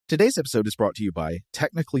Today's episode is brought to you by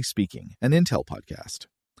Technically Speaking, an Intel podcast.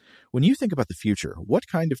 When you think about the future, what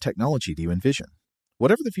kind of technology do you envision?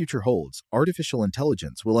 Whatever the future holds, artificial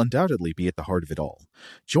intelligence will undoubtedly be at the heart of it all.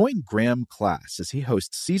 Join Graham Class as he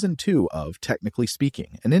hosts Season 2 of Technically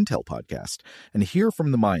Speaking, an Intel podcast, and hear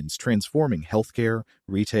from the minds transforming healthcare,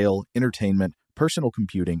 retail, entertainment, personal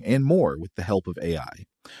computing, and more with the help of AI.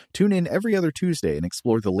 Tune in every other Tuesday and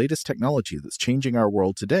explore the latest technology that's changing our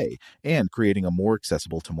world today and creating a more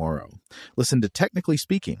accessible tomorrow. Listen to Technically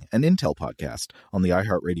Speaking, an Intel podcast on the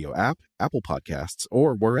iHeartRadio app, Apple Podcasts,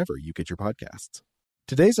 or wherever you get your podcasts.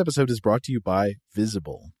 Today's episode is brought to you by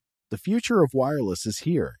Visible. The future of wireless is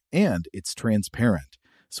here, and it's transparent.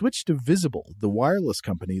 Switch to Visible, the wireless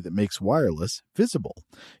company that makes wireless visible.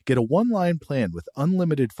 Get a one-line plan with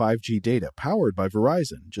unlimited 5G data powered by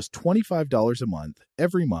Verizon, just $25 a month,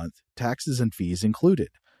 every month, taxes and fees included.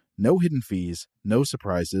 No hidden fees, no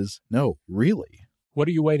surprises, no, really. What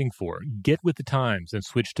are you waiting for? Get with the times and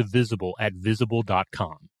switch to Visible at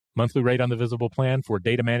Visible.com. Monthly rate on the Visible plan for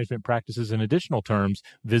data management practices and additional terms,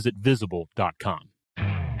 visit Visible.com.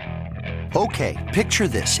 Okay, picture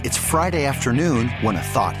this. It's Friday afternoon when a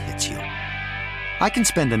thought hits you. I can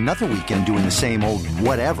spend another weekend doing the same old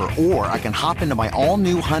whatever, or I can hop into my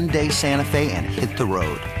all-new Hyundai Santa Fe and hit the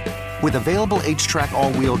road. With available H-Track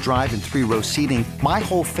all-wheel drive and 3-row seating, my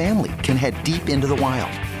whole family can head deep into the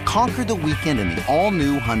wild. Conquer the weekend in the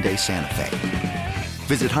all-new Hyundai Santa Fe.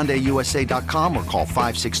 Visit HyundaiUSA.com or call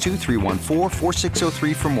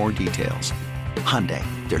 562-314-4603 for more details. Hyundai,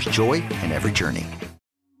 there's joy in every journey.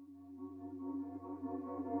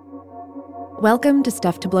 Welcome to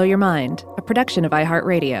Stuff to Blow Your Mind, a production of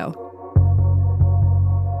iHeartRadio.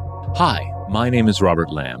 Hi, my name is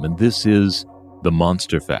Robert Lamb, and this is The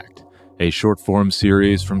Monstrefact, a short-form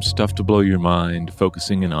series from Stuff to Blow Your Mind,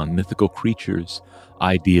 focusing in on mythical creatures,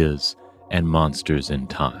 ideas, and monsters in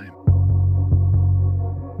time.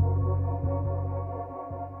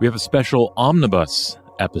 We have a special Omnibus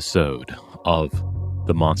episode of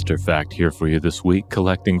The Monstrefact here for you this week,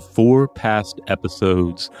 collecting 4 past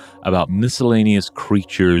episodes about miscellaneous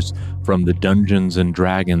creatures from the Dungeons &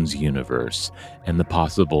 Dragons universe and the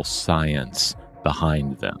possible science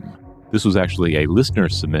behind them. This was actually a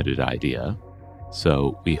listener-submitted idea,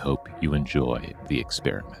 so we hope you enjoy the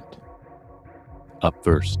experiment. Up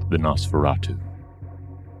first, the Nosferatu.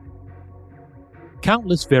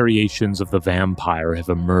 Countless variations of the vampire have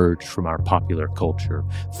emerged from our popular culture,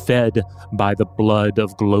 fed by the blood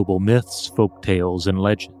of global myths, folktales, and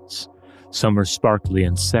legends. Some are sparkly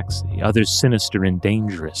and sexy, others sinister and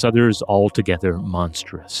dangerous, others altogether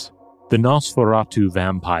monstrous. The Nosferatu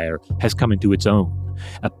vampire has come into its own.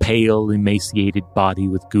 A pale, emaciated body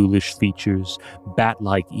with ghoulish features,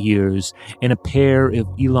 bat-like ears, and a pair of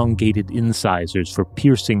elongated incisors for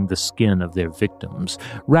piercing the skin of their victims,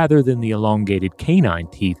 rather than the elongated canine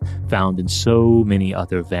teeth found in so many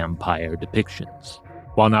other vampire depictions.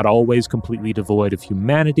 While not always completely devoid of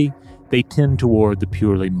humanity, they tend toward the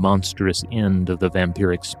purely monstrous end of the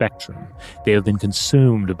vampiric spectrum. They have been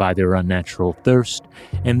consumed by their unnatural thirst,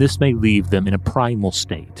 and this may leave them in a primal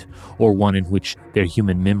state, or one in which their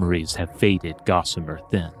human memories have faded gossamer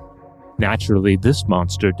thin. Naturally, this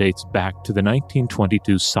monster dates back to the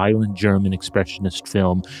 1922 silent German expressionist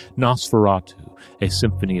film Nosferatu, A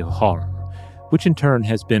Symphony of Horror, which in turn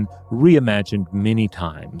has been reimagined many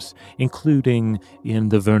times, including in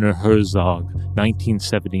the Werner Herzog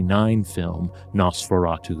 1979 film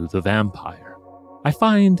Nosferatu the Vampire. I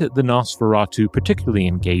find the Nosferatu particularly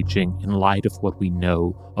engaging in light of what we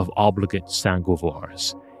know of obligate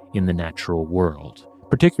sanguivores in the natural world,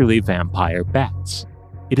 particularly vampire bats.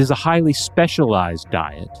 It is a highly specialized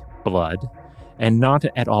diet, blood, and not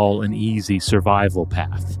at all an easy survival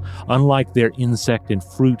path. Unlike their insect and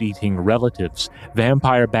fruit-eating relatives,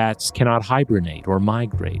 vampire bats cannot hibernate or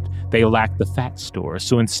migrate. They lack the fat store,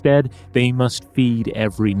 so instead they must feed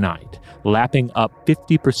every night, lapping up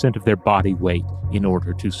 50% of their body weight in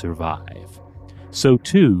order to survive. So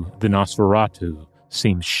too, the Nosferatu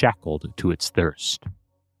seems shackled to its thirst.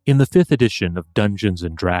 In the 5th edition of Dungeons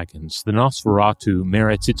 & Dragons, the Nosferatu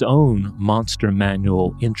merits its own monster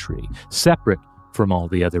manual entry, separate from all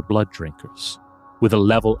the other blood drinkers. With a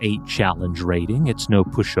level 8 challenge rating, it's no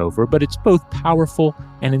pushover, but it's both powerful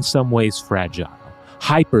and in some ways fragile,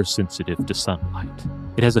 hypersensitive to sunlight.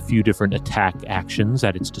 It has a few different attack actions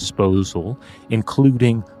at its disposal,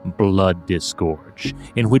 including Blood Disgorge,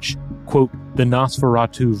 in which, quote, the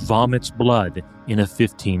Nosferatu vomits blood in a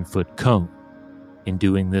 15-foot cone. In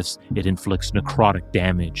doing this, it inflicts necrotic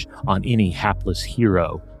damage on any hapless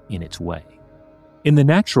hero in its way. In the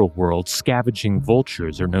natural world, scavenging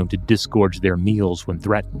vultures are known to disgorge their meals when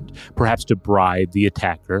threatened, perhaps to bribe the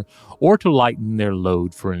attacker or to lighten their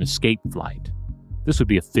load for an escape flight. This would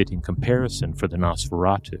be a fitting comparison for the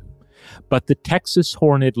Nosferatu. But the Texas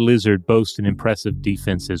horned lizard boasts an impressive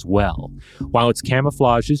defense as well. While its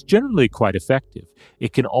camouflage is generally quite effective,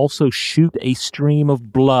 it can also shoot a stream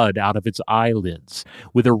of blood out of its eyelids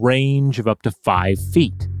with a range of up to 5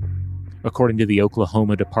 feet. According to the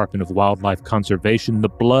Oklahoma Department of Wildlife Conservation, the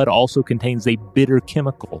blood also contains a bitter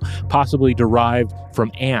chemical, possibly derived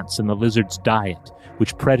from ants in the lizard's diet,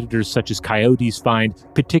 which predators such as coyotes find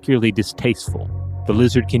particularly distasteful. The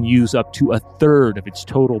lizard can use up to 1/3 of its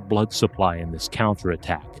total blood supply in this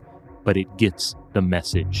counterattack, but it gets the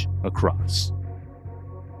message across.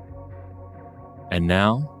 And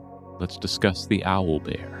now, let's discuss the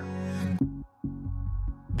owlbear.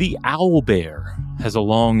 The owlbear has a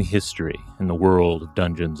long history in the world of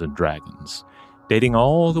Dungeons & Dragons, dating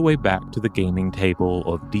all the way back to the gaming table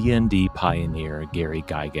of D&D pioneer Gary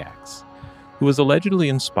Gygax, who was allegedly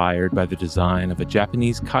inspired by the design of a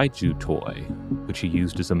Japanese kaiju toy, which he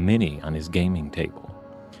used as a mini on his gaming table.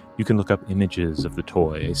 You can look up images of the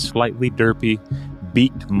toy, a slightly derpy,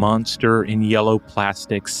 beaked monster in yellow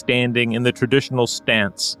plastic standing in the traditional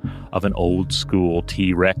stance of an old-school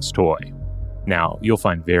T-Rex toy. Now, you'll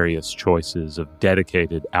find various choices of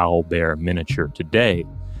dedicated owlbear miniature today,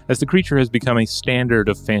 as the creature has become a standard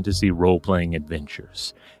of fantasy role-playing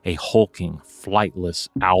adventures, a hulking, flightless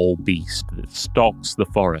owl beast that stalks the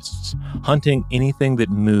forests, hunting anything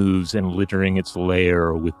that moves and littering its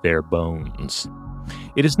lair with their bones.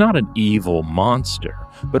 It is not an evil monster,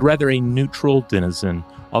 but rather a neutral denizen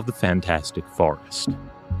of the fantastic forest.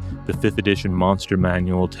 The 5th edition Monster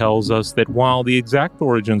Manual tells us that while the exact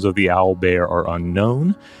origins of the owlbear are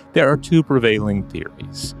unknown, there are 2 prevailing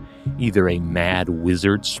theories. Either a mad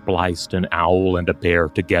wizard spliced an owl and a bear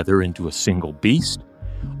together into a single beast,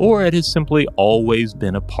 or it has simply always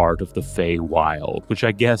been a part of the Feywild, which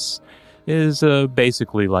I guess is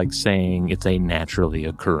basically like saying it's a naturally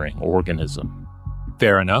occurring organism.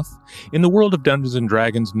 Fair enough. In the world of Dungeons &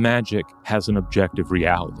 Dragons, magic has an objective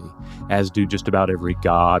reality, as do just about every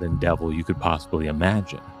god and devil you could possibly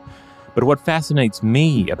imagine. But what fascinates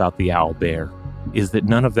me about the owlbear is that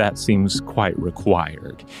none of that seems quite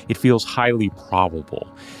required. It feels highly probable.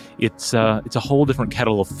 It's a whole different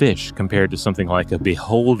kettle of fish compared to something like a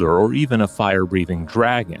beholder or even a fire-breathing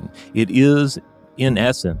dragon. It is, in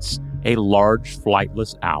essence, a large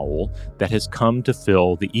flightless owl that has come to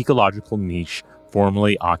fill the ecological niche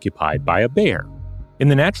formerly occupied by a bear. In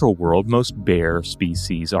the natural world, most bear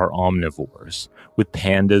species are omnivores, with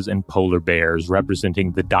pandas and polar bears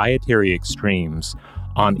representing the dietary extremes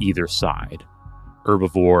on either side,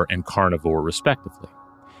 herbivore and carnivore respectively.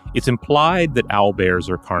 It's implied that owlbears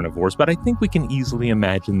are carnivores, but I think we can easily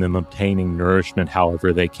imagine them obtaining nourishment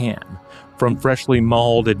however they can, from freshly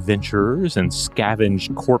mauled adventurers and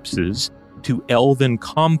scavenged corpses to elven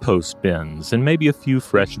compost bins and maybe a few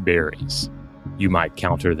fresh berries. You might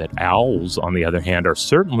counter that owls, on the other hand, are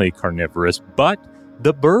certainly carnivorous, but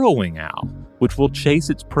the burrowing owl, which will chase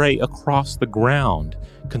its prey across the ground,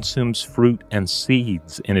 consumes fruit and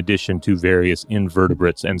seeds in addition to various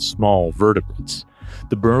invertebrates and small vertebrates.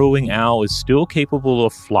 The burrowing owl is still capable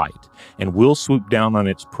of flight and will swoop down on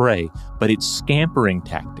its prey, but its scampering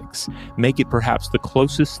tactics make it perhaps the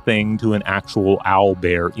closest thing to an actual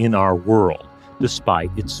owlbear in our world, despite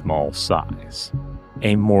its small size.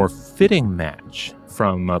 A more fitting match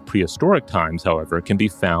from prehistoric times, however, can be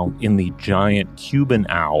found in the giant Cuban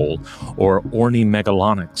owl, or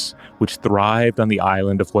Ornimegalonyx, which thrived on the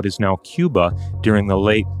island of what is now Cuba during the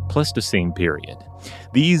late Pleistocene period.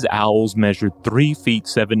 These owls measured 3 feet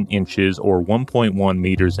 7 inches or 1.1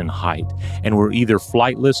 meters in height and were either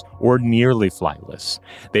flightless or nearly flightless.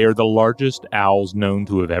 They are the largest owls known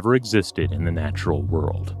to have ever existed in the natural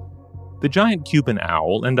world. The giant Cuban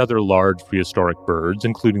owl and other large prehistoric birds,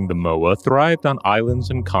 including the moa, thrived on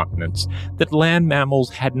islands and continents that land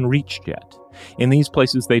mammals hadn't reached yet. In these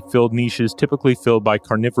places, they filled niches typically filled by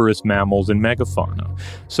carnivorous mammals and megafauna.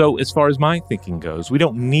 So, as far as my thinking goes, we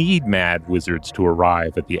don't need mad wizards to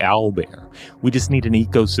arrive at the owlbear. We just need an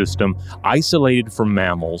ecosystem isolated from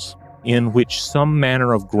mammals in which some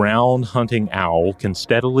manner of ground-hunting owl can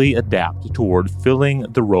steadily adapt toward filling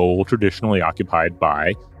the role traditionally occupied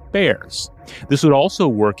by bears. This would also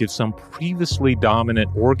work if some previously dominant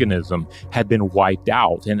organism had been wiped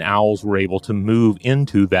out and owls were able to move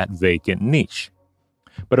into that vacant niche.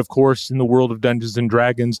 But of course, in the world of Dungeons &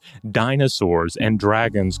 Dragons, dinosaurs and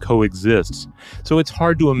dragons coexist, so it's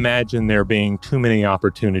hard to imagine there being too many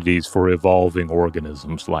opportunities for evolving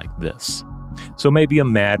organisms like this. So maybe a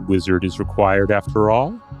mad wizard is required after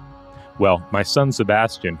all? Well, my son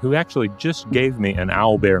Sebastian, who actually just gave me an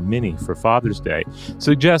owlbear mini for Father's Day,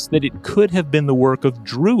 suggests that it could have been the work of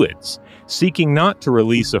druids, seeking not to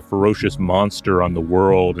release a ferocious monster on the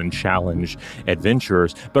world and challenge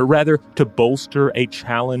adventurers, but rather to bolster a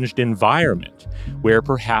challenged environment, where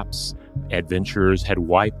perhaps adventurers had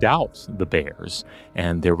wiped out the bears,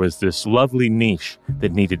 and there was this lovely niche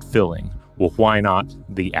that needed filling. Well, why not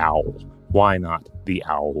the owl? Why not the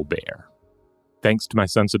owl bear? Thanks to my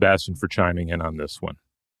son Sebastian for chiming in on this one.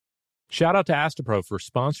 Shout out to Astapro for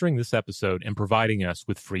sponsoring this episode and providing us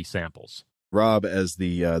with free samples. Rob, as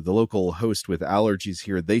the local host with allergies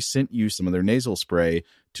here, they sent you some of their nasal spray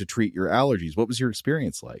to treat your allergies. What was your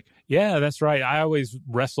experience like? Yeah, that's right. I always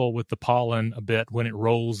wrestle with the pollen a bit when it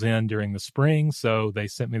rolls in during the spring, so they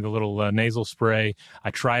sent me the little nasal spray.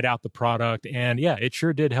 I tried out the product, and yeah, it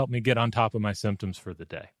sure did help me get on top of my symptoms for the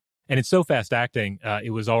day. And it's so fast-acting,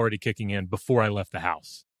 it was already kicking in before I left the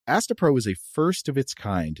house. Astapro is a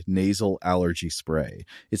first-of-its-kind nasal allergy spray.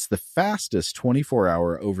 It's the fastest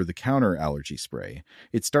 24-hour over-the-counter allergy spray.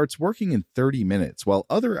 It starts working in 30 minutes, while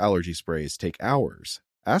other allergy sprays take hours.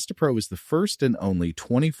 Astapro is the first and only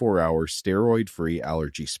 24-hour steroid-free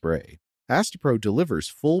allergy spray. Astapro delivers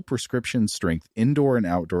full prescription-strength indoor and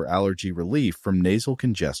outdoor allergy relief from nasal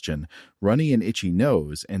congestion, runny and itchy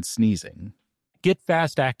nose, and sneezing. Get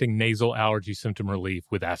fast-acting nasal allergy symptom relief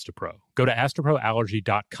with Astapro. Go to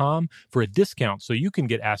astaproallergy.com for a discount so you can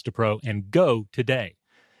get Astapro and go today.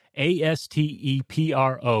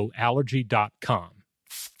 ASTEPRO allergy.com.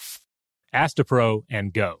 Astapro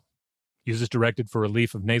and go. Use as directed for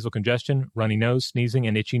relief of nasal congestion, runny nose, sneezing,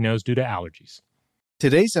 and itchy nose due to allergies.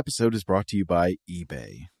 Today's episode is brought to you by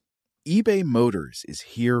eBay. eBay Motors is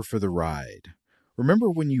here for the ride. Remember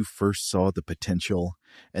when you first saw the potential?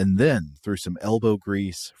 And then, through some elbow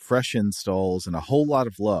grease, fresh installs, and a whole lot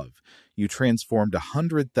of love, you transformed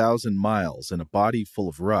 100,000 miles and a body full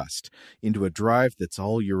of rust into a drive that's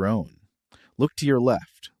all your own. Look to your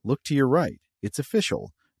left. Look to your right. It's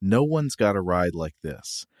official. No one's got a ride like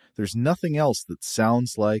this. There's nothing else that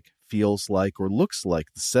sounds like, feels like, or looks like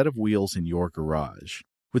the set of wheels in your garage.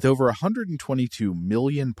 With over 122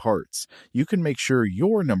 million parts, you can make sure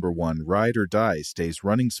your number one ride or die stays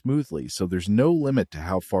running smoothly, so there's no limit to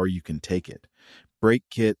how far you can take it. Brake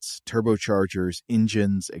kits, turbochargers,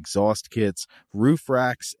 engines, exhaust kits, roof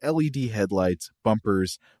racks, LED headlights,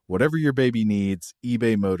 bumpers, whatever your baby needs,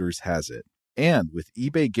 eBay Motors has it. And with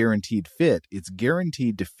eBay Guaranteed Fit, it's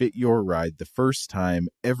guaranteed to fit your ride the first time,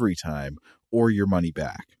 every time, or your money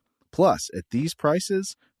back. Plus, at these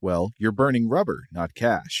prices, well, you're burning rubber, not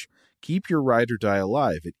cash. Keep your ride or die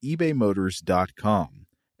alive at ebaymotors.com.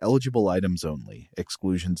 Eligible items only.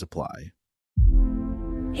 Exclusions apply.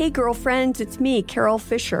 Hey, girlfriends, it's me, Carol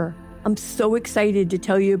Fisher. I'm so excited to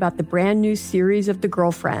tell you about the brand new series of The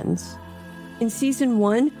Girlfriends. In Season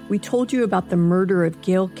 1, we told you about the murder of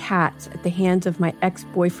Gail Katz at the hands of my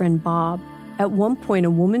ex-boyfriend, Bob. At one point,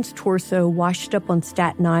 a woman's torso washed up on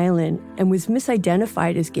Staten Island and was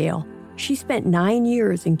misidentified as Gail. She spent 9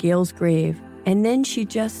 years in Gail's grave, and then she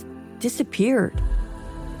just disappeared.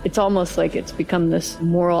 It's almost like it's become this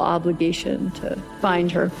moral obligation to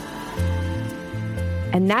find her.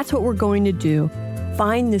 And that's what we're going to do.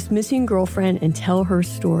 Find this missing girlfriend and tell her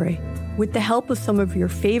story. With the help of some of your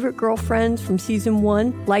favorite girlfriends from Season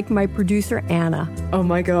 1, like my producer, Anna. Oh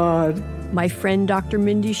my God. My friend, Dr.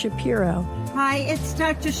 Mindy Shapiro. Hi, it's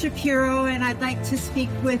Dr. Shapiro, and I'd like to speak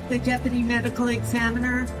with the Deputy Medical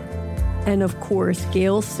Examiner. And of course,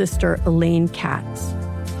 Gail's sister, Elaine Katz.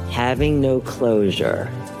 Having no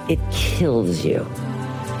closure, it kills you.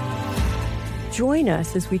 Join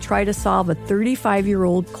us as we try to solve a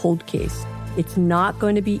 35-year-old cold case. It's not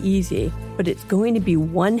going to be easy, but it's going to be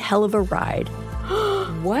one hell of a ride.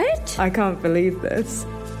 What? I can't believe this.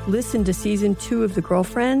 Listen to Season 2 of The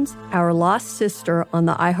Girlfriends, Our Lost Sister on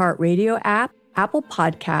the iHeartRadio app, Apple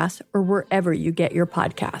Podcasts, or wherever you get your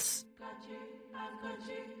podcasts.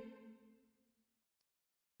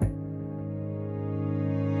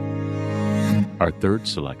 Our third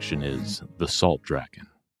selection is The Salt Dragon.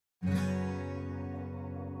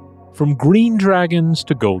 From green dragons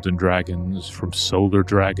to golden dragons, from solar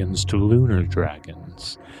dragons to lunar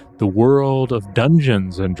dragons, the world of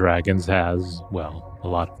Dungeons and Dragons has, well, a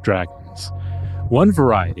lot of dragons. One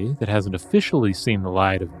variety that hasn't officially seen the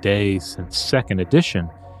light of day since 2nd edition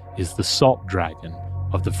is the Salt Dragon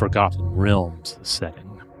of the Forgotten Realms setting.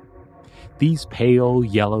 These pale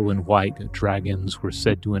yellow and white dragons were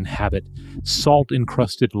said to inhabit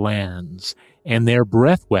salt-encrusted lands, and their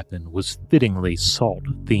breath weapon was fittingly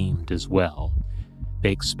salt-themed as well.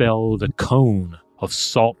 They expelled a cone of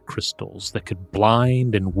salt crystals that could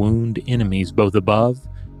blind and wound enemies both above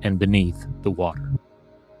and beneath the water.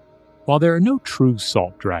 While there are no true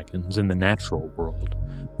salt dragons in the natural world,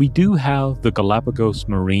 we do have the Galapagos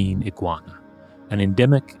marine iguana, an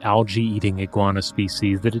endemic algae-eating iguana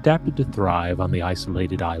species that adapted to thrive on the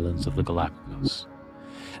isolated islands of the Galapagos.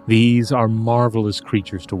 These are marvelous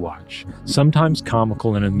creatures to watch, sometimes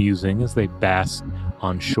comical and amusing as they bask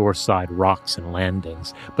on shoreside rocks and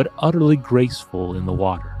landings, but utterly graceful in the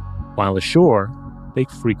water. While ashore, they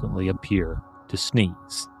frequently appear to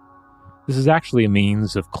sneeze. This is actually a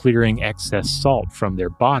means of clearing excess salt from their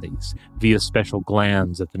bodies via special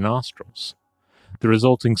glands at the nostrils. The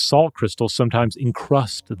resulting salt crystals sometimes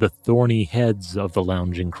encrust the thorny heads of the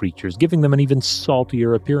lounging creatures, giving them an even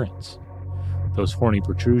saltier appearance. Those horny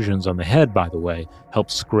protrusions on the head, by the way, help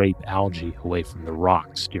scrape algae away from the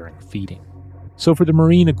rocks during feeding. So for the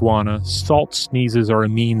marine iguana, salt sneezes are a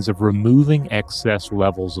means of removing excess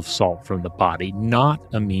levels of salt from the body, not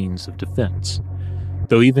a means of defense.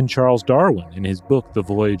 Though even Charles Darwin, in his book The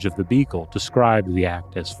Voyage of the Beagle, described the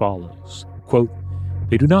act as follows, quote,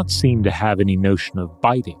 "They do not seem to have any notion of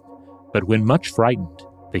biting, but when much frightened,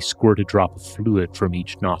 they squirt a drop of fluid from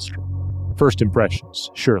each nostril." First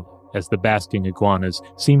impressions, surely, as the basking iguanas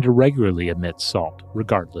seem to regularly emit salt,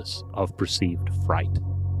 regardless of perceived fright.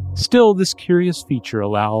 Still, this curious feature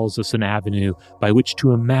allows us an avenue by which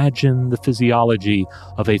to imagine the physiology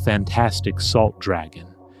of a fantastic salt dragon.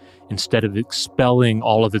 Instead of expelling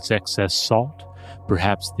all of its excess salt,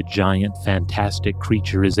 perhaps the giant, fantastic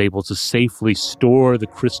creature is able to safely store the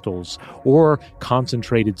crystals or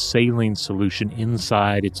concentrated saline solution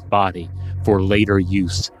inside its body for later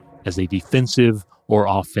use as a defensive or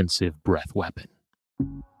offensive breath weapon.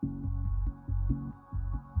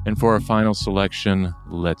 And for our final selection,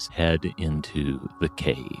 let's head into the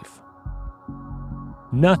cave.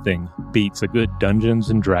 Nothing beats a good Dungeons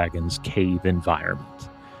 & Dragons cave environment.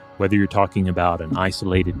 Whether you're talking about an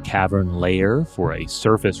isolated cavern lair for a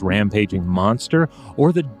surface rampaging monster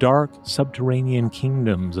or the dark subterranean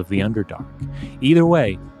kingdoms of the Underdark. Either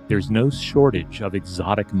way, there's no shortage of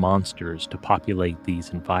exotic monsters to populate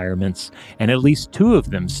these environments, and at least two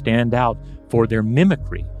of them stand out for their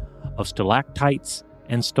mimicry of stalactites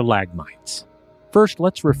and stalagmites. First,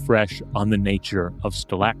 let's refresh on the nature of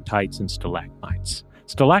stalactites and stalagmites.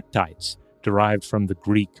 Stalactites, derived from the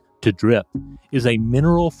Greek to drip, is a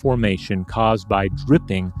mineral formation caused by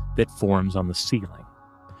dripping that forms on the ceiling.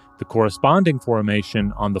 The corresponding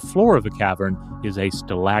formation on the floor of a cavern is a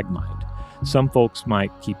stalagmite. Some folks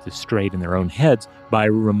might keep this straight in their own heads by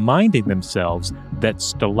reminding themselves that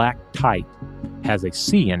stalactite has a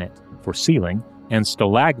C in it for ceiling, and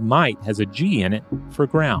stalagmite has a G in it for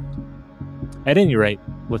ground. At any rate,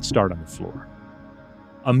 let's start on the floor.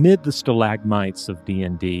 Amid the stalagmites of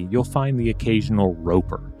D&D, you'll find the occasional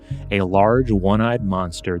roper, a large one-eyed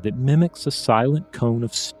monster that mimics a silent cone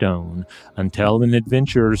of stone until an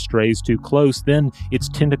adventurer strays too close. Then its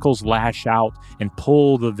tentacles lash out and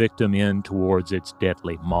pull the victim in towards its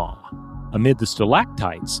deadly maw. Amid the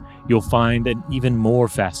stalactites, you'll find an even more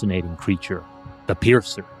fascinating creature, the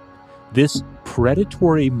piercer. This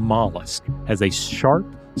predatory mollusk has a sharp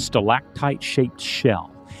stalactite-shaped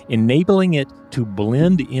shell, enabling it to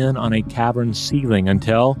blend in on a cavern ceiling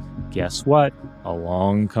until, guess what?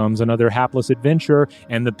 Along comes another hapless adventurer,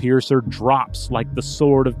 and the piercer drops like the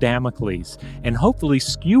sword of Damocles, and hopefully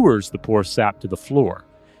skewers the poor sap to the floor.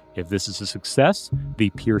 If this is a success, the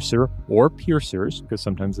piercer or piercers, because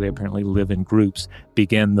sometimes they apparently live in groups,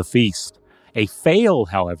 begin the feast. A fail,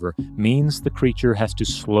 however, means the creature has to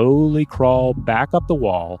slowly crawl back up the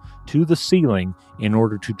wall to the ceiling in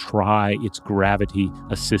order to try its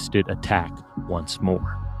gravity-assisted attack once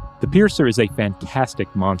more. The piercer is a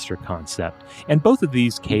fantastic monster concept, and both of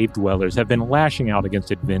these cave dwellers have been lashing out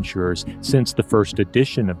against adventurers since the first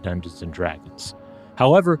edition of Dungeons & Dragons.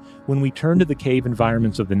 However, when we turn to the cave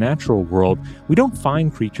environments of the natural world, we don't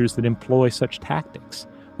find creatures that employ such tactics.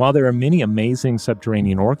 While there are many amazing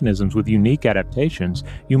subterranean organisms with unique adaptations,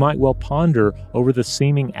 you might well ponder over the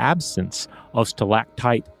seeming absence of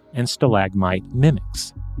stalactite and stalagmite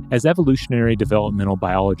mimics. As evolutionary developmental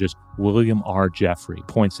biologist William R. Jeffrey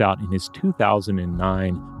points out in his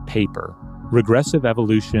 2009 paper, Regressive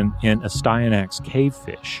Evolution in Astyanax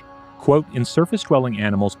Cavefish, quote, "In surface-dwelling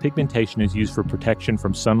animals, pigmentation is used for protection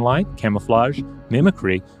from sunlight, camouflage,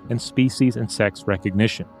 mimicry, and species and sex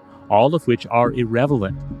recognition, all of which are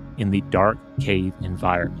irrelevant in the dark cave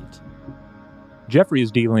environment." Jeffrey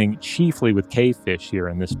is dealing chiefly with cavefish here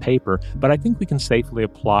in this paper, but I think we can safely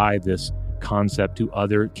apply this concept to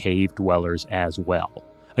other cave dwellers as well.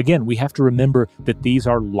 Again, we have to remember that these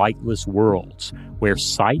are lightless worlds where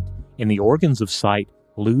sight and the organs of sight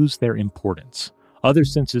lose their importance. Other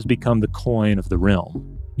senses become the coin of the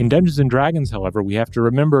realm. In Dungeons & Dragons, however, we have to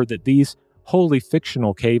remember that these wholly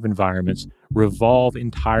fictional cave environments revolve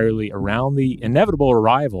entirely around the inevitable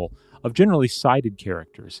arrival of generally sighted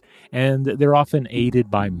characters, and they're often aided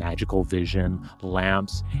by magical vision,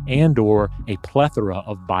 lamps, and/or a plethora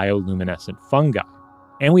of bioluminescent fungi.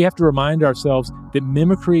 And we have to remind ourselves that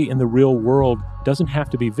mimicry in the real world doesn't have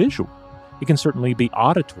to be visual. It can certainly be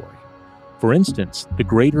auditory. For instance, the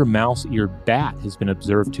greater mouse-eared bat has been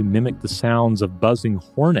observed to mimic the sounds of buzzing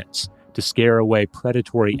hornets to scare away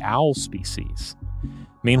predatory owl species.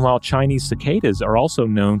 Meanwhile, Chinese cicadas are also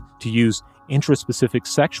known to use intraspecific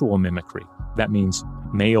sexual mimicry. That means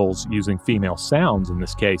males using female sounds in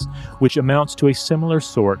this case, which amounts to a similar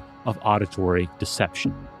sort of auditory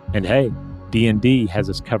deception. And hey, D&D has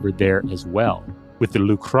us covered there as well, with the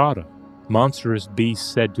Lucrata, monstrous beasts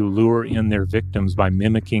said to lure in their victims by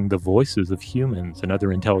mimicking the voices of humans and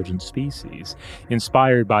other intelligent species,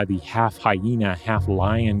 inspired by the half-hyena,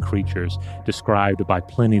 half-lion creatures described by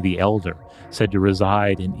Pliny the Elder, said to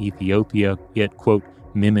reside in Ethiopia, yet, quote,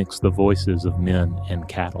 mimics the voices of men and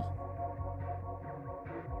cattle.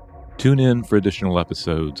 Tune in for additional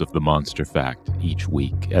episodes of the Monstrefact each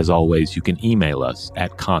week. As always, you can email us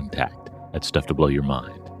at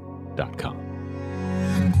contact@stufftoblowyourmind.com.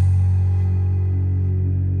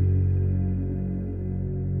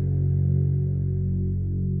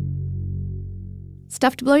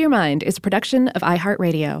 Stuff to Blow Your Mind is a production of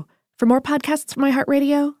iHeartRadio. For more podcasts from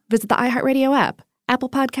iHeartRadio, visit the iHeartRadio app, Apple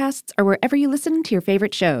Podcasts, or wherever you listen to your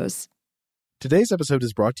favorite shows. Today's episode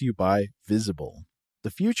is brought to you by Visible. The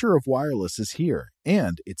future of wireless is here,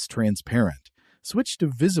 and it's transparent. Switch to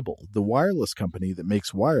Visible, the wireless company that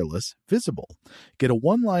makes wireless visible. Get a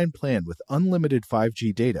one-line plan with unlimited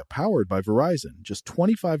 5G data powered by Verizon, just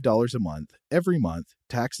 $25 a month, every month,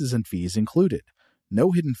 taxes and fees included.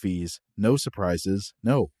 No hidden fees, no surprises,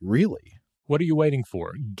 no, really. What are you waiting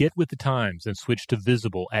for? Get with the times and switch to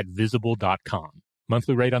Visible at Visible.com.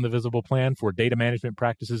 Monthly rate on the Visible plan for data management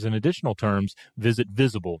practices and additional terms, visit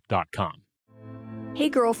Visible.com. Hey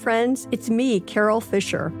girlfriends, it's me, Carol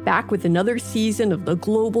Fisher, back with another season of the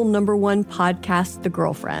global #1 podcast, The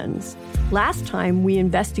Girlfriends. Last time, we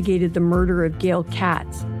investigated the murder of Gail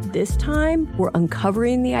Katz. This time, we're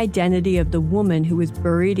uncovering the identity of the woman who was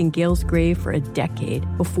buried in Gail's grave for a decade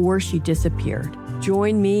before she disappeared.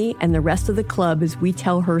 Join me and the rest of the club as we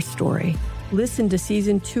tell her story. Listen to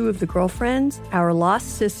Season 2 of The Girlfriends, Our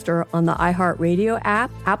Lost Sister on the iHeartRadio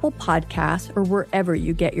app, Apple Podcasts, or wherever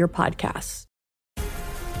you get your podcasts.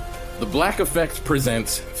 The Black Effect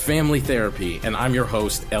presents Family Therapy, and I'm your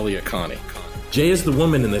host, Elliot Connie. Jay is the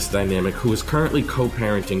woman in this dynamic who is currently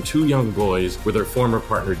co-parenting 2 young boys with her former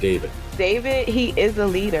partner, David. David, he is a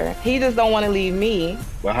leader. He just don't want to leave me.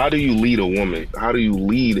 But how do you lead a woman? How do you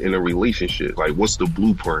lead in a relationship? Like, what's the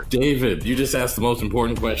blueprint? David, you just asked the most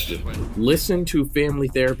important question. Listen to Family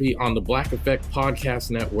Therapy on the Black Effect Podcast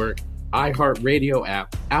Network, iHeartRadio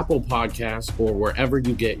app, Apple Podcasts, or wherever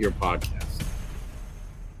you get your podcasts.